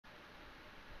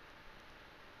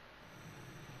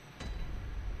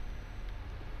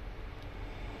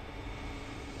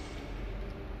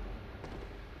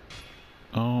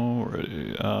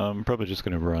I'm probably just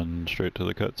gonna run straight to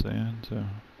the cutscene, so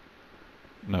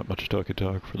not much talky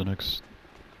talk for the next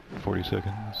 40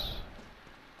 seconds.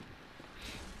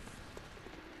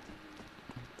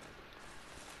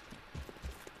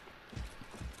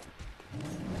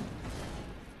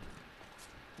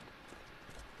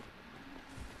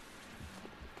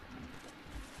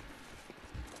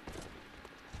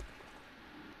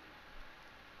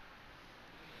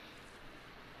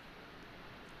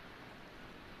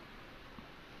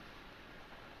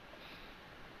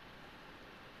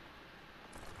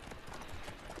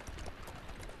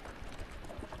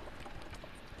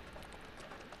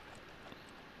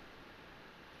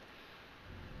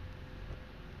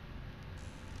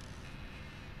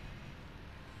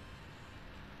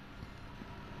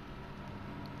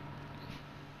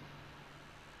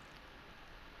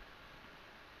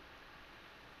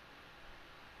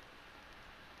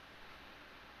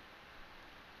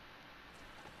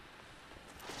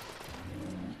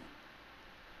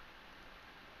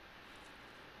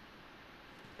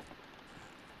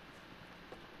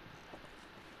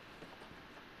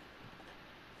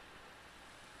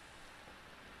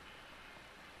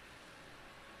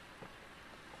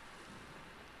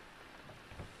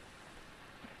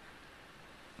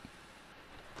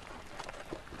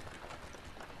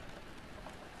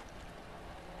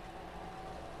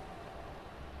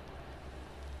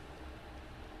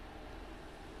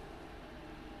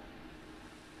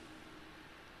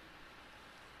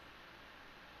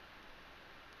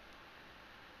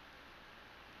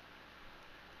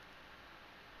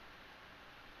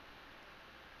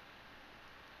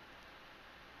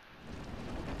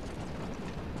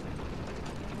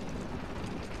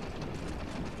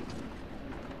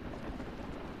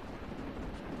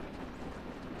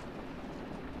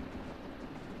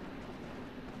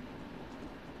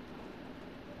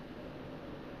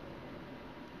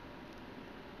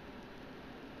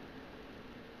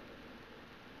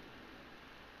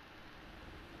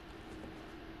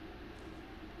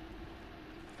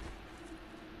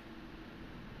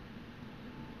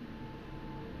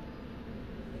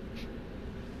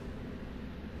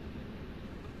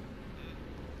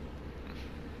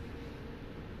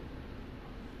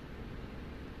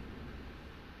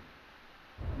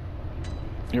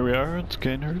 Here we are, it's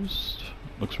Cainhurst.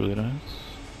 Looks really nice.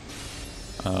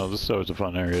 This is always a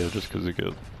fun area just because you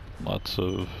get lots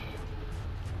of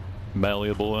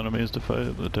malleable enemies to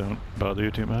fight that don't bother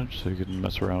you too much, so you can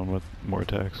mess around with more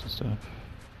attacks and stuff.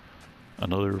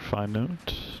 Another fine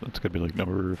note, that's gonna be like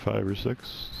number 5 or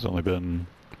 6. It's only been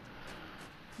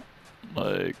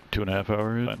like 2.5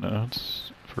 hours fine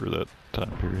notes for that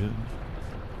time period.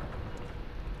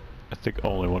 I think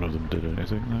only one of them did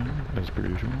anything there, as per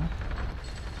usual.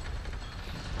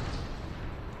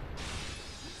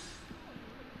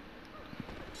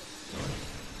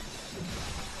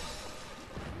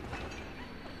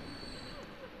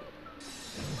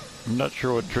 I'm not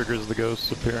sure what triggers the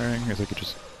ghosts appearing. I think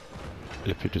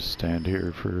if you just stand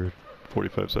here for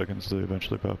 45 seconds, they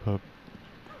eventually pop up.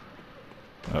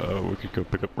 We could go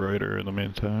pick up Ryder in the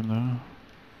meantime,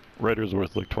 though. Ryder's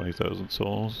worth like 20,000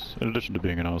 souls, in addition to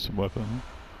being an awesome weapon.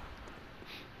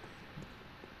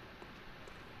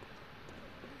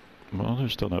 Well, they're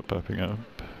still not popping up.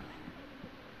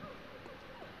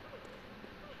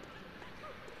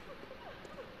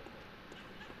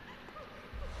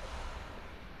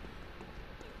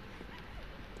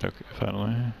 Okay,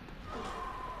 finally.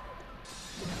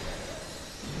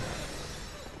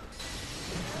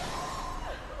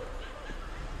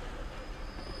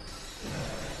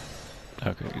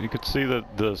 Okay, you can see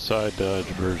that the side dodge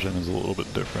version is a little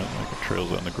bit different, like it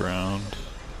trails on the ground.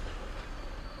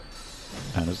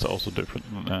 And it's also different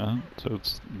than that, so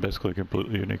it's basically a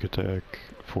completely unique attack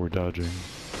for dodging.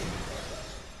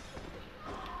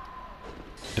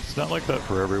 It's not like that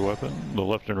for every weapon. The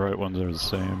left and right ones are the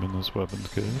same in this weapon's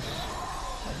case.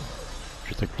 If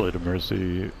you think Blade of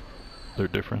Mercy, they're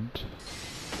different.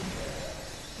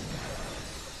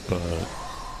 But,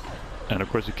 and of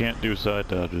course you can't do side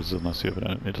dodges unless you have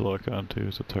an enemy to lock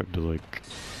onto, so it's hard to like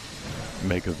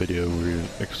make a video where you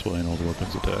explain all the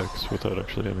weapons attacks without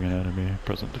actually having an enemy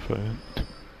present to fight.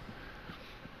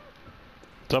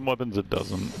 Some weapons it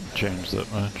doesn't change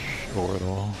that much, or at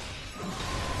all.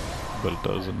 But it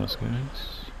does in this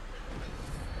case.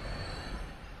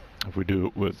 If we do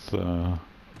it with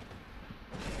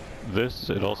this,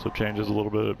 it also changes a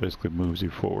little bit. It basically moves you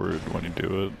forward when you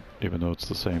do it, even though it's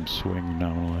the same swing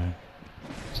nominally.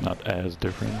 It's not as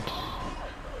different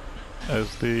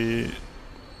as the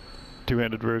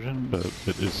two-handed version, but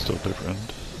it is still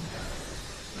different.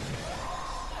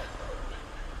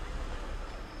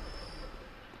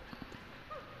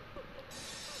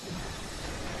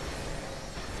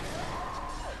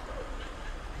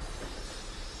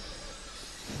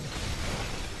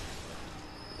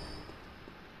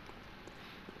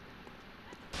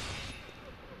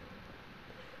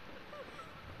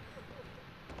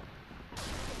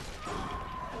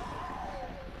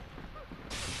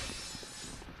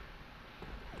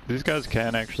 These guys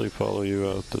can actually follow you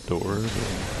out the door,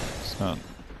 but it's not...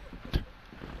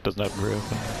 doesn't happen very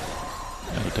often.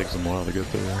 And it takes them a while to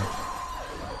get there.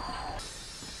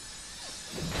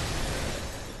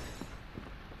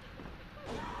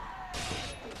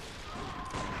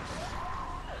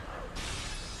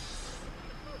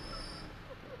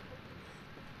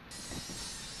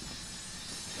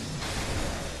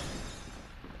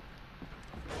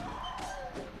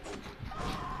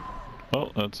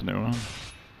 Oh, that's a new one.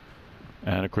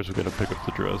 And of course we gotta pick up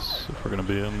the dress if we're gonna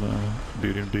be in the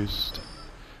Beauty and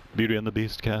the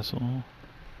Beast castle.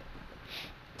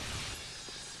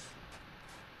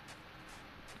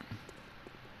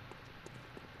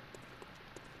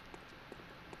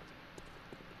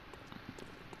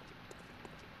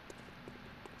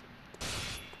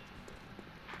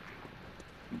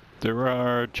 There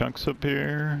are chunks up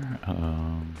here.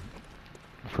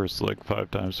 First like 5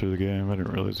 times through the game I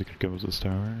didn't realize you could come with this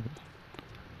tower.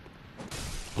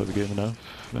 Play the game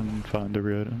enough and find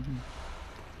every item.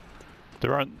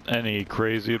 There aren't any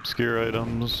crazy obscure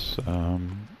items.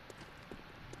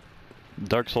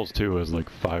 Dark Souls 2 has like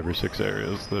 5 or 6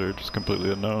 areas that are just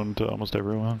completely unknown to almost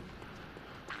everyone.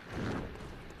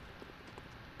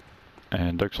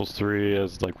 And Dark Souls 3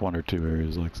 has like 1 or 2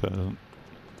 areas like that.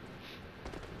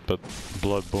 But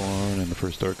Bloodborne and the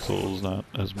first Dark Souls not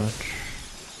as much.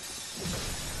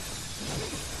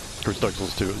 First Dark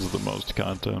Souls 2 is the most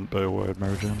content by a wide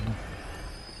margin.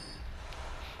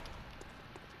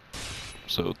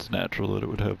 So it's natural that it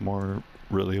would have more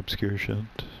really obscure shit.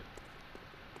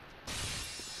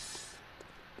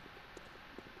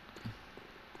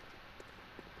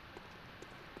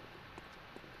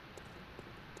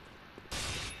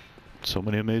 So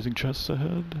many amazing chests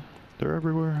ahead. They're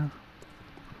everywhere.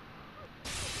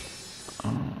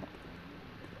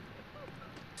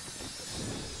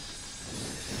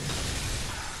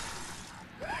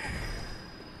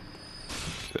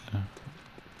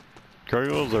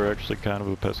 Gargoyles are actually kind of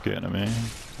a pesky enemy,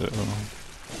 so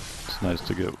it's nice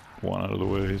to get one out of the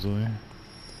way easily.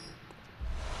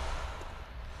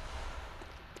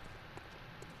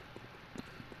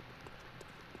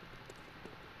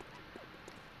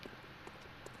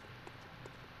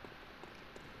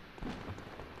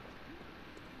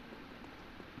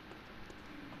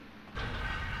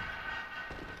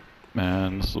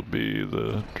 And this will be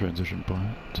the transition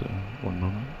point, so one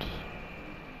moment.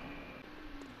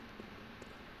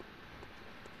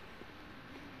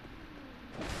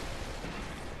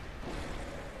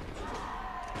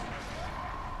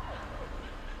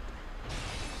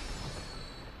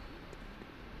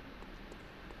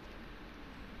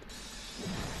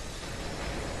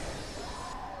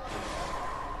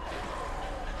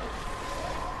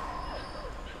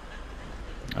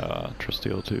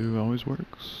 Trusty L2 always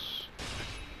works.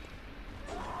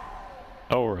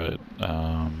 Oh, right.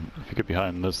 If you get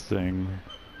behind this thing,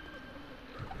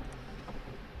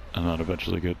 and then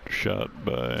eventually get shot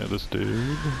by this dude,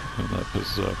 and that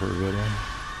pisses off everybody.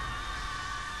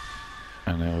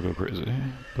 And they all go crazy.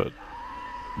 But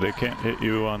they can't hit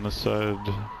you on the side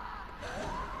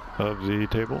of the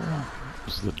table.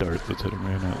 This is the dart that's hitting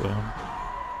me, not them.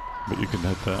 But you can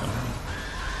hit that.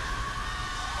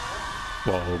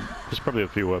 Well, there's probably a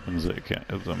few weapons that you can't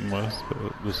hit them with,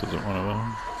 but this isn't one of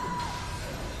them.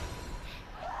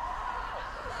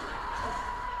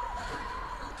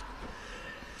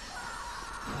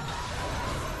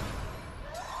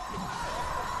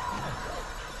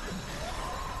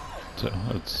 So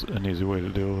that's an easy way to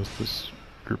deal with this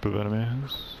group of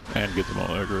enemies, and get them all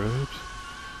aggroed,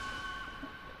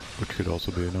 which could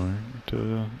also be annoying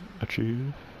to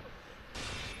achieve.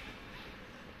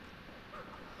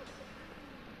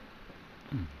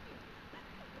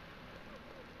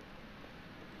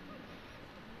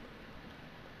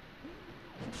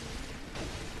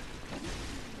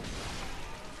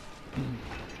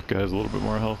 This guy has a little bit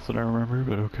more health than I remember,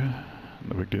 but okay,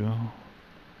 no big deal.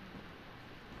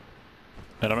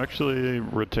 And I'm actually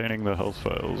retaining the health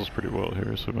files pretty well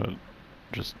here, so I might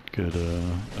just get a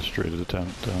straight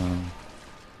attempt on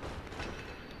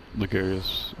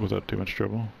Ligarius without too much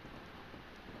trouble.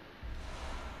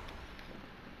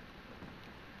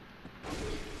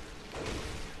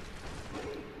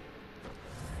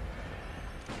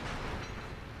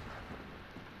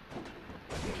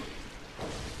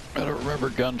 I don't remember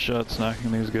gunshots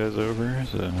knocking these guys over,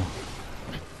 so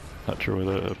not sure why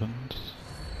that happened.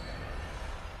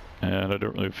 And I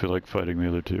don't really feel like fighting the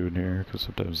other two in here, because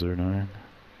sometimes they're annoying.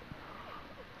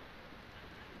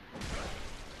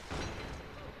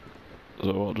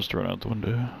 So I'll just run out the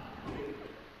window.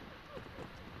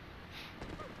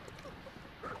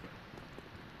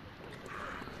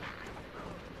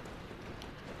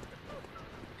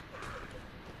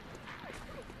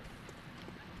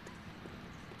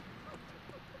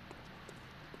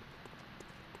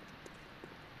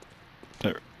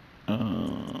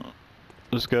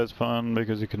 This guy's fun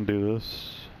because he can do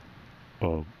this.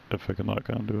 Well, if I can lock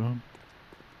onto him.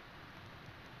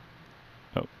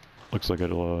 Oh, looks like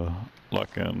it'll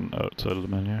lock in outside of the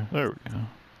menu. There we go.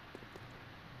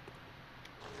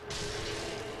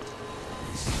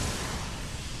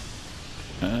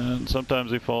 And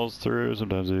sometimes he falls through,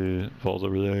 sometimes he falls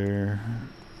over there.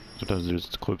 Sometimes he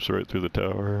just clips right through the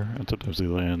tower, and sometimes he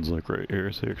lands like right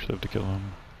here, so you actually have to kill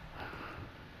him.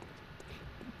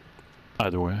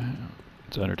 Either way,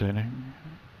 it's entertaining.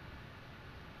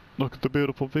 Look at the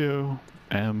beautiful view.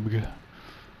 AMG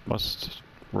must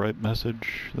write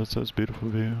message that says beautiful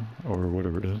view, or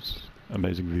whatever it is.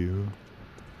 Amazing view.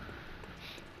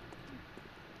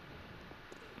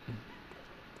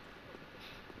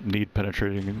 Need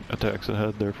penetrating attacks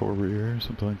ahead, therefore rear,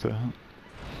 something like that.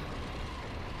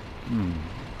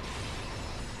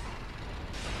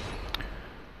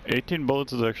 18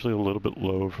 bullets is actually a little bit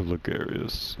low for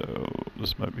Ligarius, so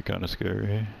this might be kind of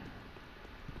scary.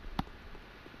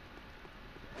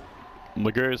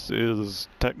 Ligarius is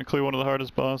technically one of the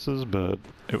hardest bosses, but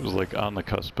it was like on the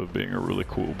cusp of being a really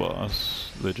cool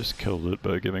boss. They just killed it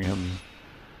by giving him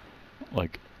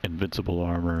like invincible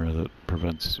armor that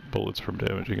prevents bullets from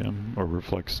damaging him, or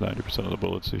reflects 90% of the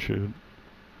bullets he shoot.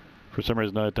 For some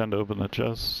reason I tend to open the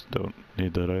chest, don't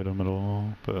need that item at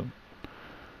all, but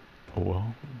oh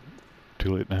well,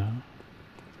 too late now.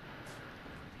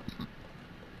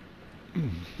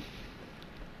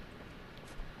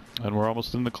 And we're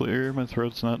almost in the clear, my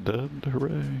throat's not dead,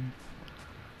 hooray.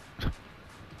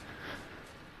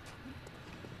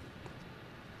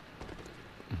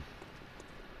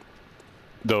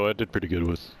 Though I did pretty good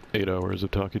with 8 hours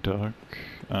of talkie talk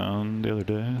on the other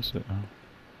day, so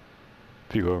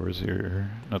a few hours here,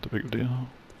 not that big of a deal.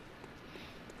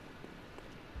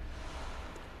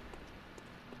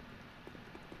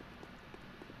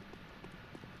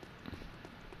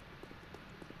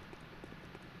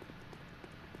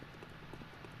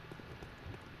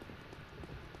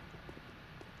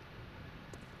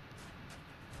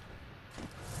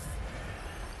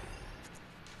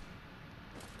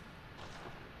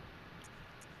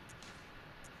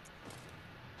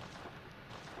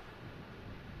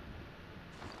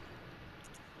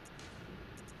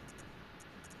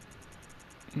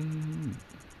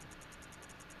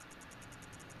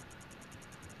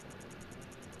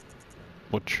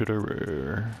 What should I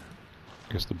wear?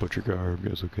 I guess the butcher garb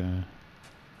goes okay.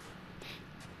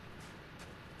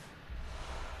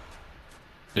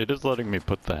 It is letting me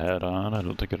put the hat on. I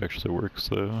don't think it actually works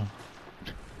though,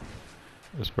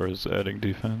 as far as adding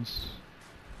defense.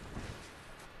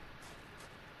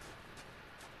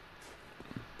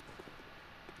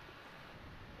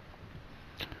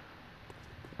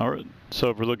 Alright,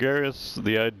 so for Ligarius,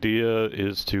 the idea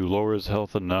is to lower his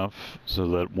health enough so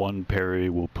that one parry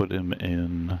will put him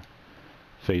in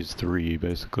phase 3,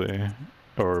 basically.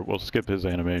 Or we'll skip his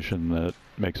animation that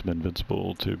makes him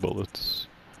invincible to bullets.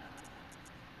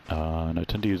 And I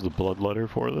tend to use the Bloodletter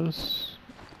for this.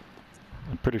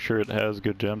 I'm pretty sure it has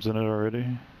good gems in it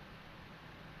already.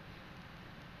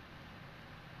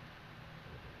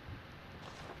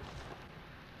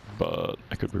 But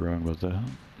I could be wrong about that.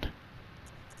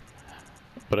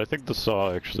 But I think the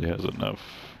saw actually has enough,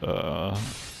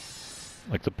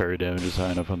 like the parry damage is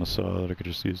high enough on the saw that I could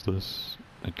just use this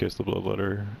in case the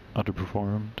Bloodletter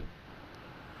underperformed.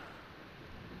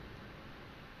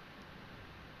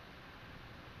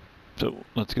 So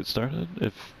let's get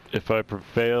started. If I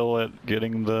fail at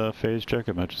getting the phase check,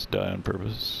 I might just die on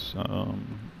purpose,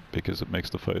 because it makes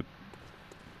the fight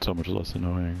so much less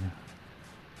annoying.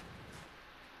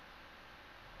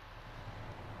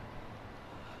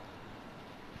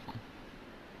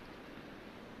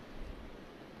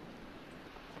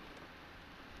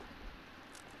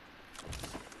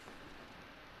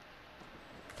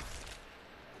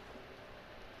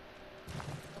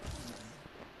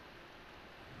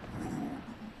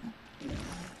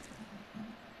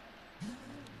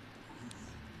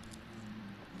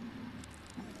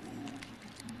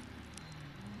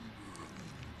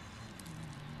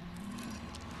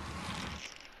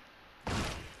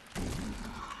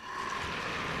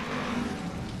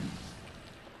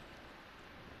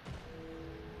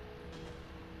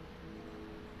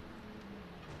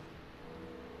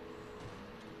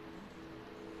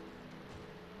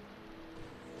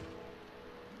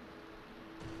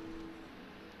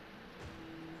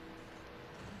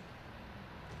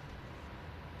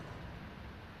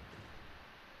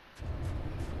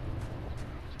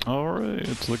 Alright,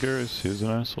 it's Ligarius, he's an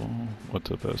asshole.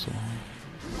 What's up, asshole?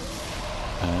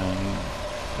 And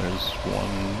there's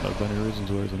one of many reasons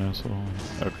why he's an asshole.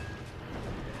 Okay.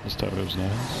 This tower is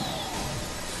nice.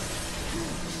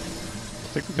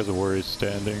 think because of where he's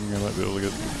standing, I might be able to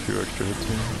get a few extra hits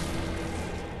here.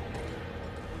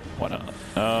 Why not?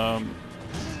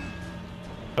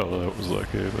 Oh, that was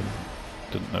lucky, but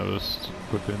didn't notice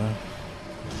quickly enough.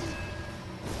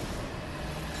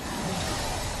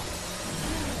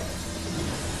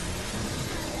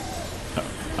 Oh,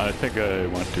 I think I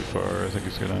went too far. I think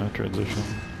he's gonna transition.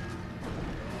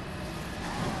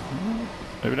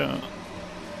 Maybe not.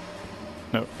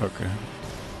 No, okay.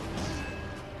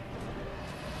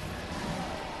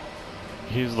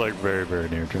 He's like very, very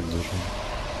near transition.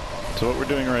 So what we're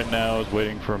doing right now is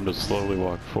waiting for him to slowly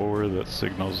walk forward. That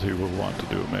signals he will want to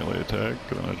do a melee attack,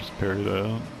 and then I just parry that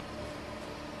out.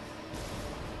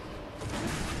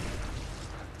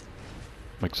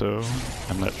 Like so.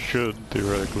 And that should,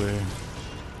 theoretically,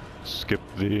 skip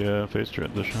the phase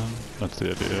transition. That's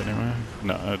the idea anyway.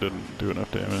 No, I didn't do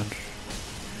enough damage.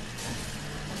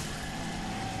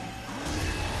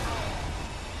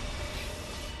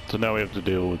 So now we have to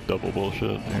deal with double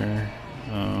bullshit here.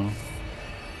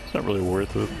 It's not really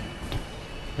worth it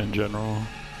in general.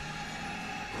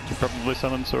 You probably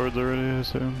summoned swords already, I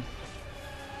assume?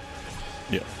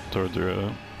 Yeah, swords are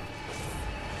out.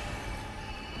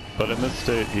 But in this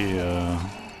state,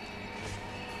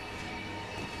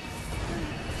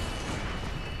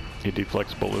 he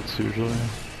deflects bullets usually.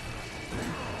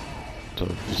 So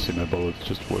you see my bullets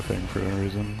just whiffing for no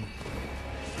reason.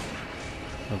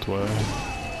 That's why.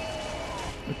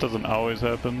 It doesn't always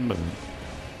happen, but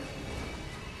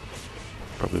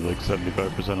probably like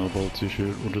 75% of the bullets you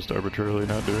shoot will just arbitrarily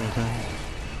not do anything.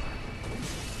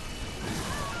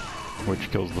 Which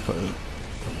kills the fight.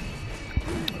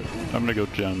 I'm gonna go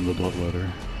gem the bloodletter,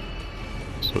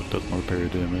 so it does more parry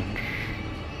damage.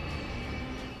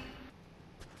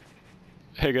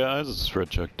 Hey guys, this is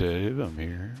Red Chuck Dave, I'm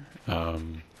here.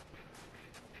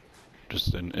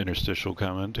 Just an interstitial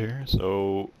comment here.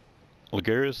 So,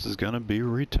 Ligarius is gonna be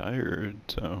retired,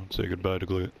 so say goodbye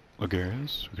to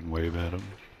Ligarius. We can wave at him,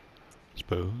 I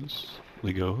suppose.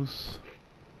 Ligos.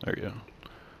 There you go.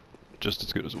 Just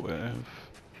as good as a wave.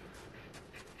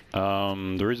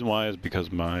 The reason why is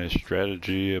because my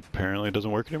strategy apparently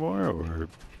doesn't work anymore, or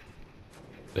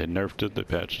they nerfed it, they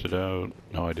patched it out,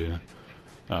 no idea.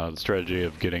 The strategy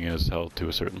of getting his health to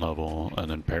a certain level and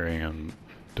then parrying him,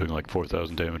 doing like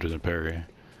 4,000 damage and then parry,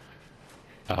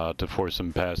 to force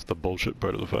him past the bullshit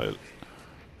part of the fight,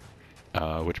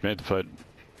 which made the fight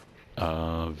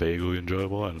vaguely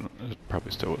enjoyable. It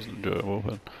probably still wasn't enjoyable,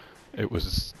 but it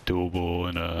was doable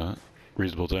in a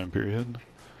reasonable time period.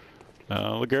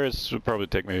 Ligarius would probably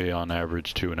take me on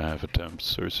average 2.5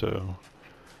 attempts or so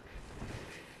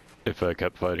if I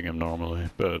kept fighting him normally,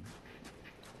 but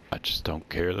I just don't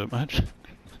care that much.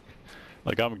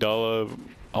 Like Amygdala,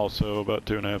 also about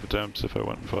 2.5 attempts if I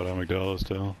went and fought Amygdala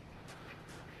still.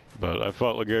 But I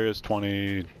fought Ligarius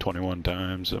 21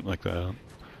 times, something like that.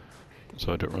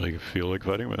 So I don't really feel like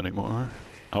fighting him anymore.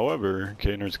 However,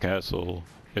 Cainhurst Castle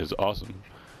is awesome.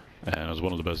 And it was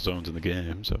one of the best zones in the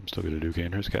game, so I'm still going to do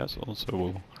Cainhurst Castle.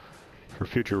 So for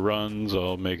future runs,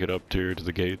 I'll make it up tier to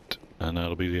the gate, and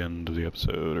that'll be the end of the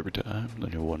episode every time.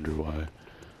 Then you'll wonder why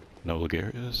no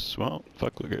Ligarius. Well,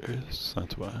 fuck Ligarius,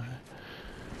 that's why.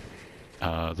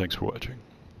 Thanks for watching.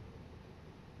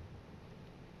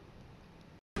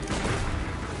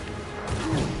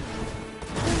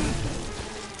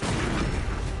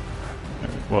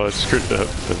 Well, I screwed up,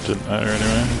 but it didn't matter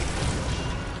anyway.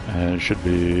 And it should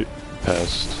be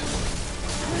past.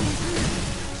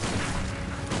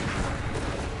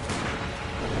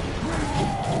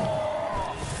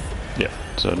 Yeah,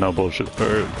 so no bullshit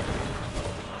part.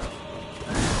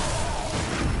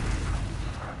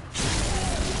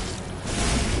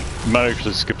 Might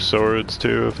actually skip swords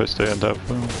too if I stay on top of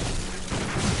them.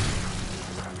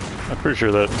 I'm pretty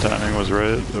sure that timing was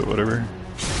right, but whatever.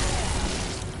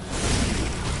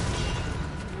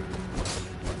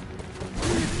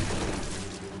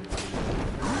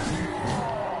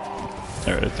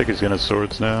 Alright, I think he's gonna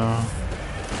swords now.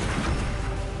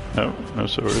 No, no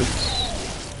swords.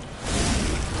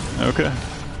 Okay.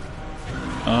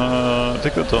 I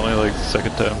think that's only like the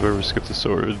second time I've ever skipped the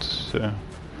swords, so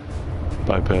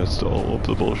bypassed all of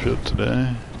the bullshit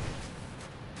today.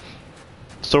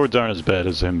 Swords aren't as bad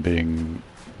as him being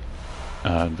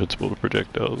invincible to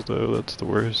projectiles though, that's the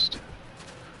worst.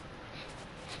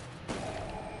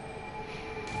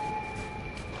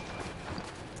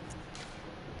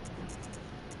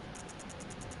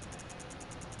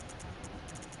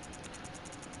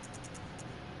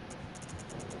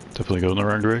 Definitely go in the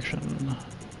wrong direction.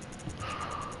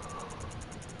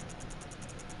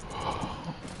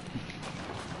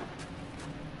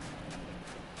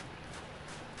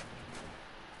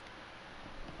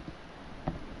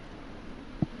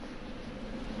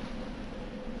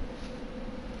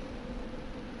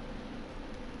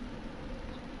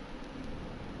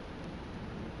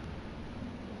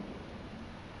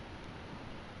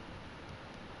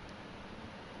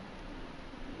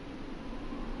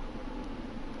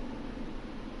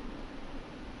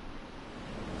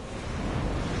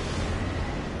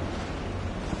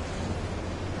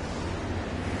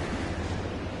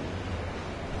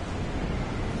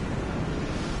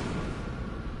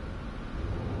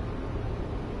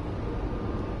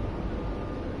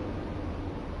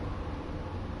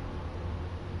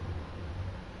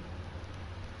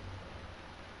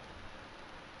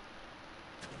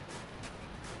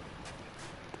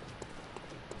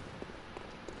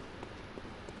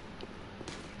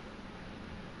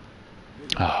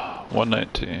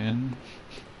 119.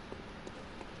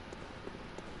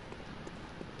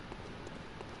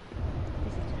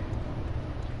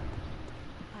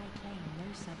 I claim no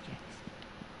subjects,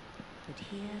 but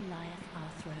here lieth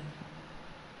our throne.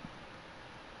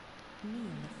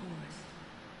 Kneel before us,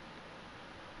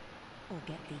 or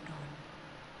get thee gone.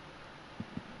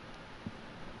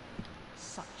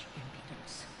 Such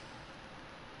impudence.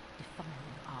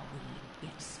 Defiled are we,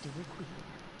 yet still a queen.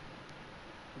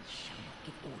 We shall not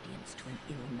give audience to an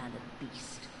ill-mannered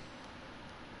beast.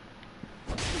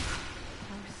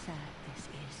 How sad this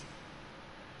is.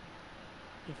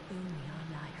 If only our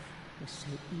life was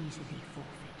so easily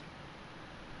forfeit.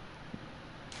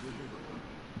 We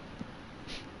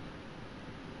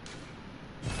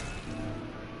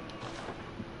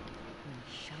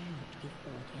shall not give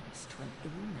audience to an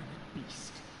ill-mannered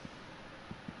beast.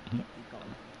 Get thee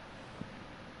gone.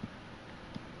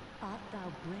 Art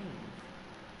thou brave,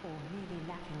 or merely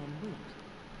lacking in wit?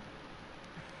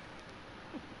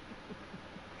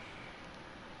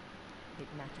 It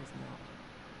matters not.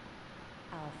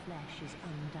 Our flesh is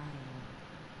undying.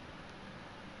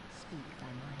 Speak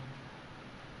thy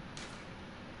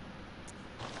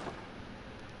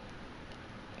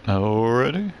mind.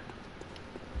 Alrighty.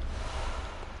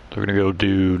 So we're gonna go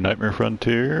do Nightmare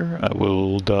Frontier. I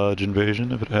will dodge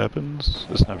invasion if it happens.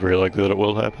 It's not very likely that it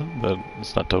will happen, but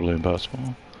it's not totally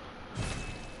impossible.